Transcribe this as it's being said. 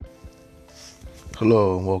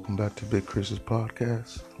Hello and welcome back to Big Chris's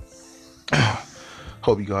podcast.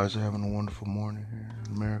 Hope you guys are having a wonderful morning here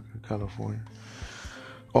in America, California.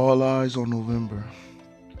 All eyes on November.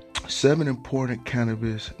 7 important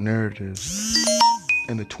cannabis narratives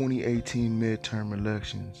in the 2018 midterm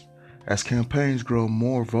elections. As campaigns grow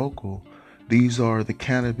more vocal, these are the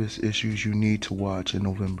cannabis issues you need to watch in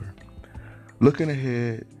November. Looking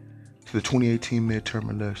ahead to the 2018 midterm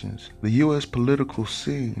elections, the U.S. political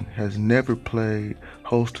scene has never played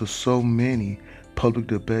host to so many public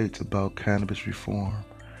debates about cannabis reform.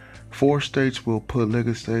 4 states will put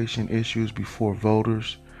legalization issues before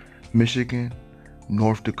voters: Michigan,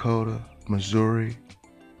 North Dakota, Missouri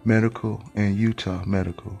medical, and Utah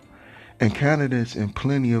medical. And candidates in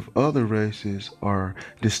plenty of other races are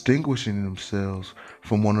distinguishing themselves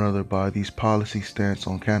from one another by these policy stance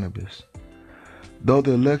on cannabis. Though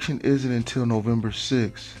the election isn't until November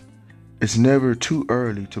 6th, it's never too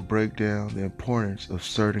early to break down the importance of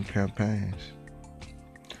certain campaigns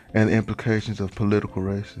and the implications of political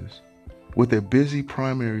races. With a busy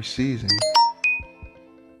primary season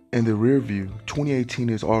in the rear view, 2018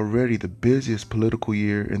 is already the busiest political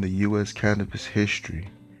year in the U.S. cannabis history.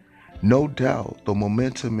 No doubt the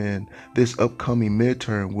momentum in this upcoming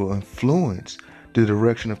midterm will influence the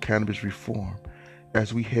direction of cannabis reform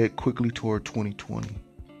as we head quickly toward 2020.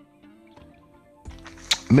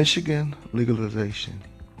 Michigan legalization.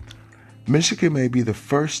 Michigan may be the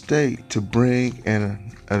first state to bring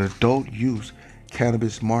an adult use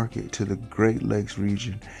cannabis market to the Great Lakes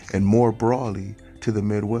region and more broadly to the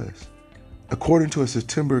Midwest. According to a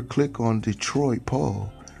September Click on Detroit poll,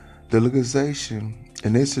 the legalization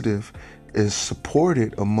initiative is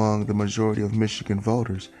supported among the majority of Michigan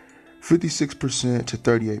voters, 56% to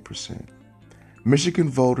 38%. Michigan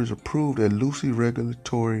voters approved a loosely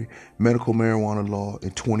regulatory medical marijuana law in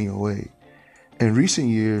 2008. In recent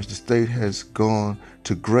years, the state has gone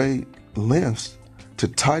to great lengths to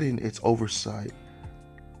tighten its oversight,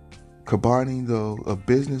 combining of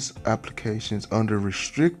business applications under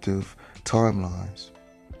restrictive timelines.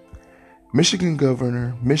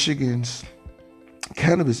 Michigan's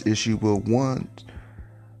cannabis issue will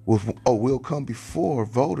come before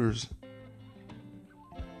voters.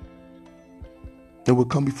 It will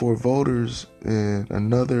come before voters in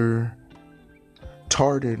another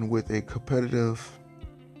tartan with a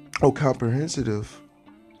comprehensive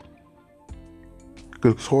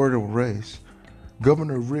electoral race.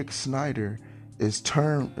 Governor Rick Snyder is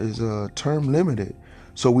term limited,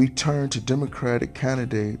 so we turn to Democratic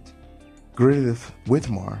candidate Gridley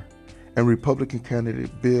Whitmer and Republican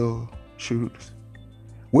candidate Bill Schutz.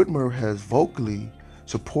 Whitmer has vocally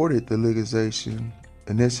supported the legalization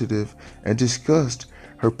initiative and discussed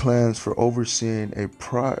her plans for overseeing a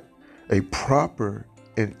proper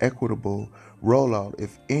and equitable rollout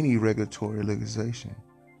of any regulatory legalization.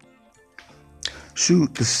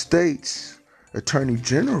 Schutz, the state's Attorney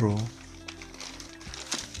General,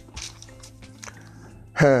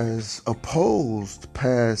 has opposed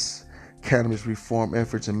past cannabis reform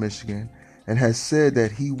efforts in Michigan and has said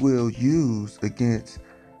that he will use against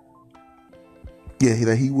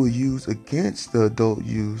the adult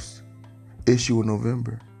use issue in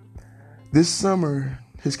November. This summer,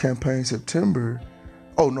 his campaign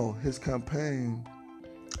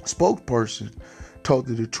spokesperson told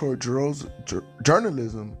the Detroit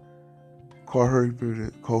Journalism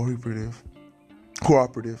Cooperative,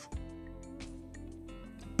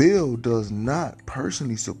 Bill does not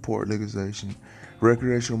personally support legalization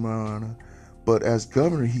recreational marijuana, but as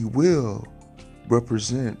governor, he will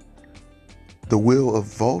represent the will of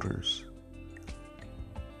voters.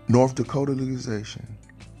 North Dakota legalization.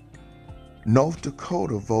 North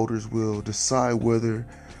Dakota voters will decide whether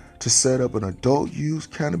to set up an adult use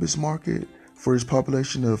cannabis market for its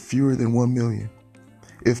population of fewer than 1 million.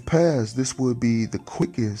 If passed, this would be the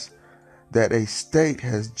quickest that a state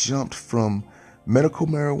has jumped from medical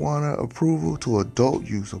marijuana approval to adult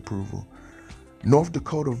use approval. North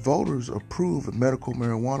Dakota voters approved a medical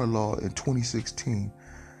marijuana law in 2016.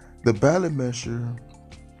 The ballot measure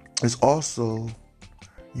is also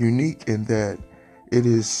unique in that it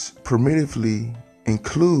is permittively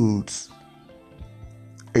includes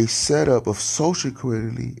a setup of social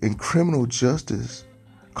equity and criminal justice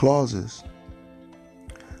clauses.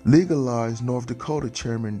 Legalized North Dakota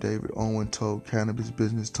Chairman David Owen told Cannabis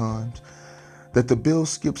Business Times that the bill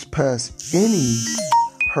skips past any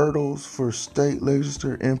hurdles for state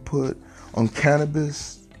legislature input on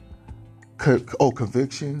cannabis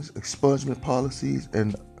convictions, expungement policies,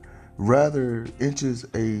 and rather inches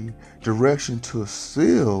a direction to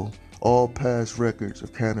seal all past records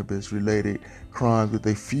of cannabis-related crimes with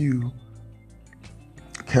a few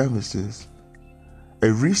canvases.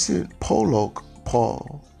 A recent poll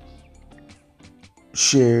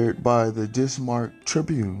shared by the Bismarck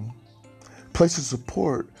Tribune places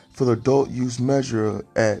support for the adult use measure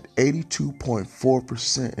at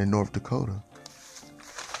 82.4% in North Dakota.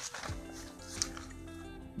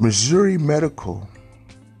 Missouri medical.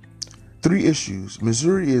 3 issues.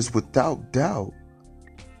 Missouri is without doubt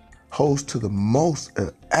host to the most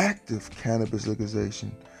active cannabis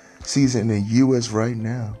legalization season in the U.S. right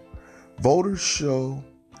now. Voters show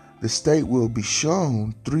the state will be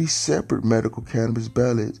shown 3 separate medical cannabis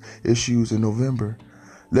ballot issues in November.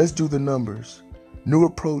 Let's do the numbers. New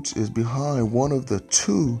Approach is behind one of the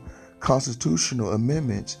 2 constitutional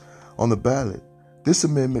amendments on the ballot. This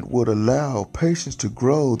amendment would allow patients to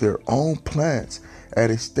grow their own plants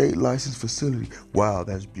at a state licensed facility. Wow,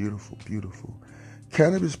 that's beautiful, beautiful.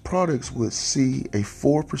 Cannabis products would see a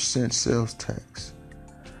 4% sales tax.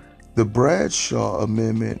 The Bradshaw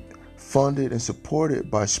Amendment, funded and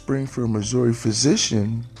supported by Springfield, Missouri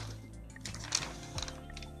physician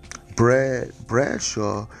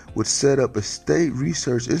Bradshaw, would set up a state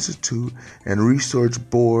research institute and research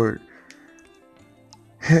board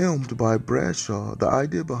helmed by Bradshaw. The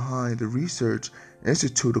idea behind the research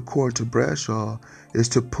institute, according to Bradshaw, is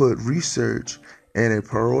to put research in a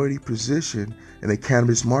priority position in the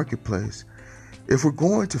cannabis marketplace. If we're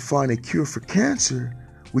going to find a cure for cancer,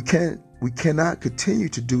 we cannot continue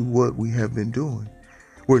to do what we have been doing.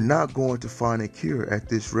 We're not going to find a cure at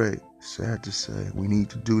this rate. Sad to say. We need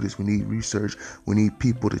to do this. We need research. We need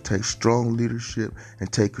people to take strong leadership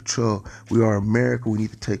and take control. We are America. We need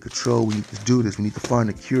to take control. We need to do this. We need to find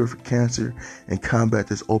a cure for cancer and combat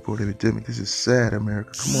this opioid epidemic. This is sad,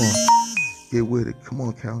 America. Come on. Get with it. Come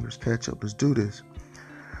on, calendars. Catch up. Let's do this.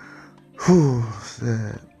 Whew,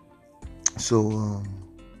 sad. So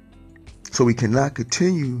we cannot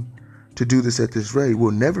continue to do this at this rate.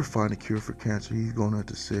 We'll never find a cure for cancer. He's going to have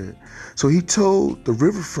to say it. So he told the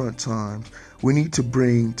Riverfront Times, we need to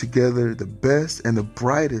bring together the best and the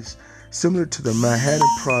brightest, similar to the Manhattan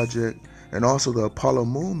Project and also the Apollo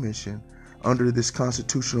Moon mission under this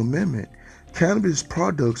constitutional amendment. Cannabis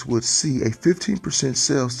products would see a 15%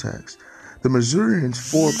 sales tax. The Missourians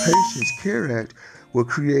for Patients Care Act will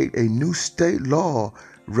create a new state law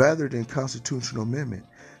rather than constitutional amendment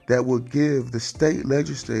that will give the state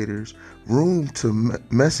legislators room to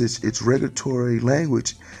message its regulatory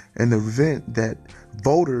language in the event that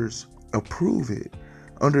voters approve it.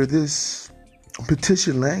 Under this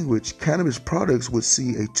petition language, cannabis products would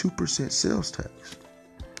see a 2% sales tax.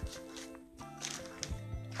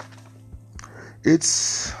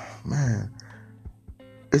 It's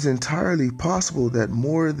entirely possible that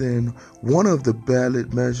more than one of the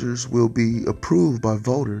ballot measures will be approved by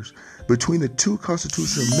voters. Between the 2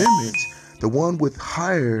 constitutional amendments, the one with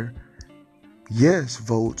higher yes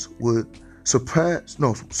votes would supersede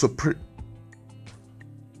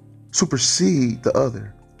the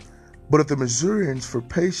other. But if the Missourians for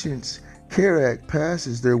Patients Care Act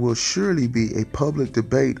passes, there will surely be a public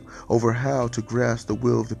debate over how to grasp the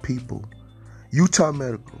will of the people. Utah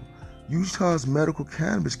Medical. Utah's medical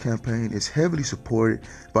cannabis campaign is heavily supported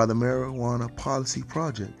by the Marijuana Policy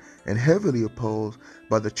Project and heavily opposed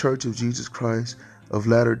by the Church of Jesus Christ of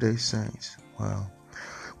Latter-day Saints. Wow.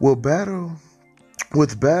 With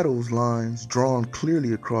battles lines drawn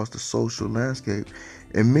clearly across the social landscape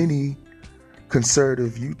and many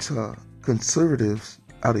conservatives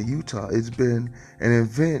out of Utah, it's been an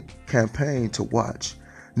event campaign to watch.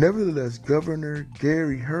 Nevertheless, Governor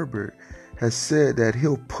Gary Herbert has said that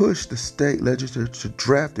he'll push the state legislature to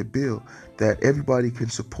draft a bill that everybody can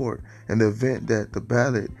support in the event that the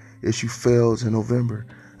ballot issue fails in November.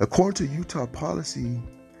 According to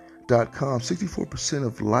UtahPolicy.com, 64%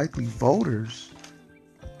 of likely voters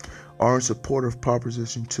are in support of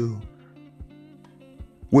Proposition 2.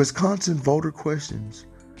 Wisconsin voter questions.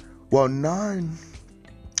 While 9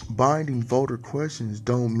 binding voter questions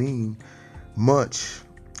don't mean much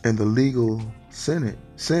in the legal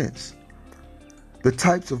sense, the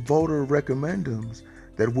types of voter referendums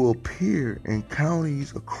that will appear in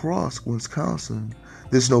counties across Wisconsin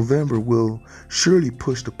this November will surely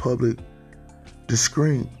push the public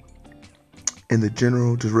discretion in the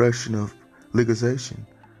general direction of legalization.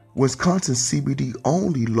 Wisconsin's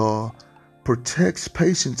CBD-only law protects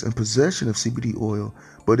patients and possession of CBD oil,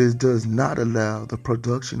 but it does not allow the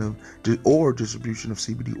production or distribution of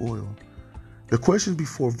CBD oil. The questions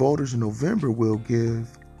before voters in November will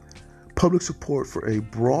give public support for a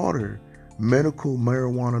broader medical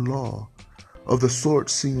marijuana law of the sort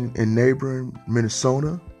seen in neighboring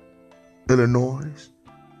Minnesota, Illinois,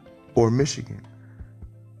 or Michigan.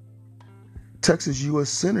 Texas U.S.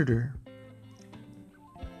 Senator,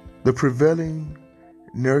 the prevailing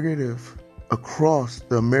narrative across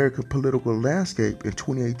the American political landscape in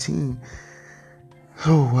 2018.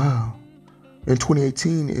 Oh, wow. In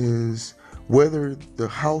 2018 is whether the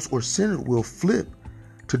House or Senate will flip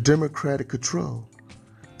to Democratic control.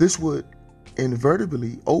 This would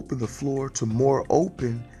inevitably open the floor to more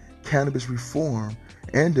open cannabis reform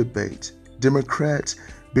and debates, Democrats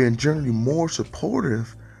being generally more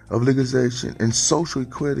supportive of legalization and social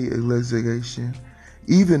equity legalization,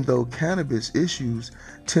 even though cannabis issues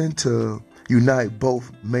tend to unite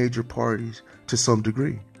both major parties to some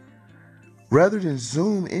degree. Rather than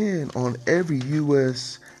zoom in on every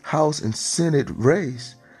U.S. House and Senate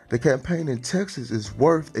race, the campaign in Texas is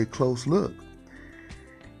worth a close look.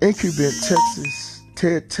 Incumbent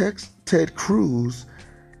Ted Cruz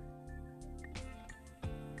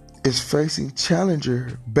is facing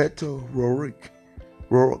challenger Beto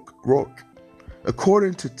O'Rourke.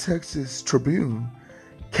 According to Texas Tribune,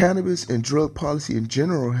 cannabis and drug policy in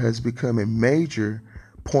general has become a major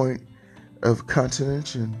point of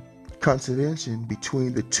contention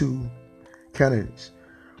between the two candidates.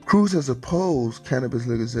 Cruz has opposed cannabis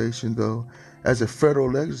legalization, though, as a federal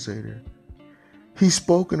legislator. He's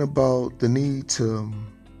spoken about the need to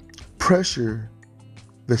pressure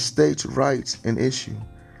the state's rights and issue.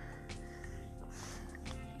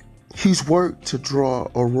 He's worked to draw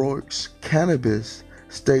O'Rourke's cannabis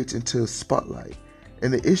states into the spotlight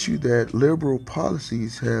and the issue that liberal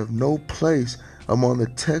policies have no place among the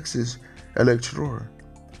Texas electorate.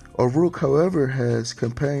 O'Rourke, however, has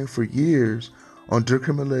campaigned for years on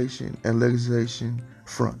decriminalization and legalization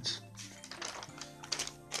fronts.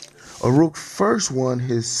 O'Rourke first won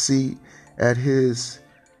his seat at his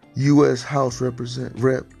U.S. House rep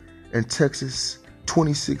in Texas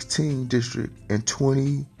 2016 district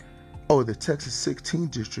the Texas 16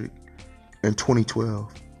 district in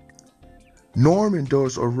 2012. Norm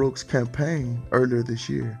endorsed O'Rourke's campaign earlier this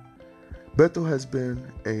year. Beto has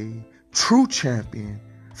been a true champion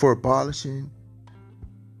for abolishing.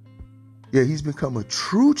 He's become a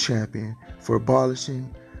true champion for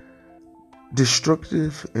abolishing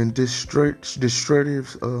destructive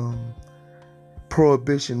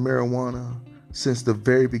prohibition marijuana since the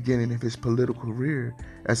very beginning of his political career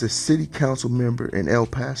as a city council member in El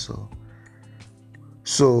Paso.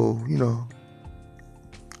 So,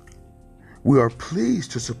 we are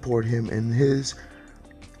pleased to support him in his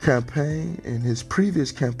campaign, in his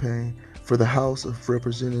previous campaign for the House of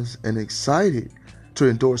Representatives, and excited to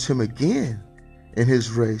endorse him again in his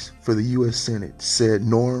race for the U.S. Senate, said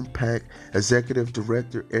Norm PAC Executive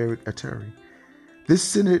Director Eric Attari. This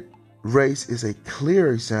Senate race is a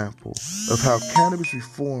clear example of how cannabis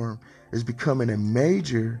reform is becoming a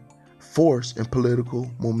major force in political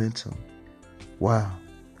momentum. Wow.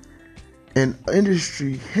 In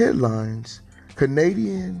industry headlines,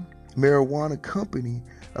 Canadian marijuana company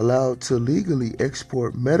allowed to legally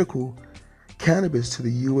export medical cannabis to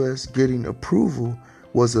the U.S. getting approval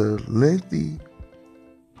was a lengthy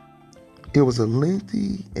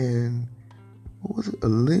and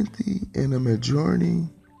a majority.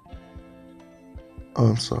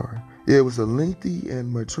 It was a lengthy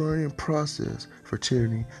and maturing process for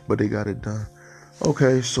tyranny, but they got it done.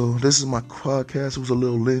 Okay, so this is my podcast. It was a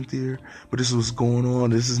little lengthier, but this is what's going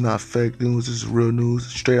on. This is not fake news. This is real news,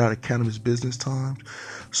 straight out of Cannabis Business Times.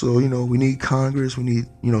 So, we need Congress. We need,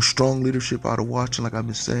 strong leadership out of Washington, like I've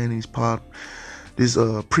been saying these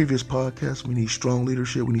previous podcasts. We need strong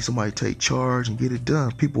leadership. We need somebody to take charge and get it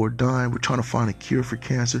done. People are dying. We're trying to find a cure for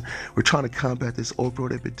cancer. We're trying to combat this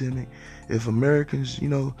opioid epidemic. If Americans, if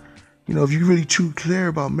you really truly care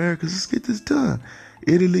about America, let's get this done.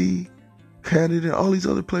 Italy, Canada, all these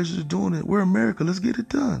other places are doing it. We're America. Let's get it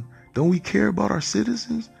done. Don't we care about our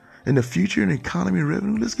citizens and the future and the economy and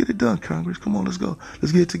revenue? Let's get it done, Congress. Come on, let's go.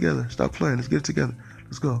 Let's get it together. Stop playing. Let's get it together.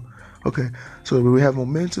 Let's go. Okay, so we have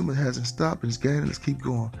momentum. It hasn't stopped. It's gaining. Let's keep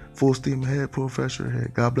going. Full steam ahead. Full pressure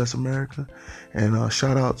ahead. God bless America. And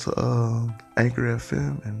shout out to Anchor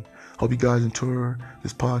FM. And hope you guys enjoy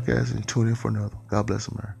this podcast and tune in for another. God bless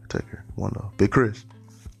America. Take care. One love. Big Chris.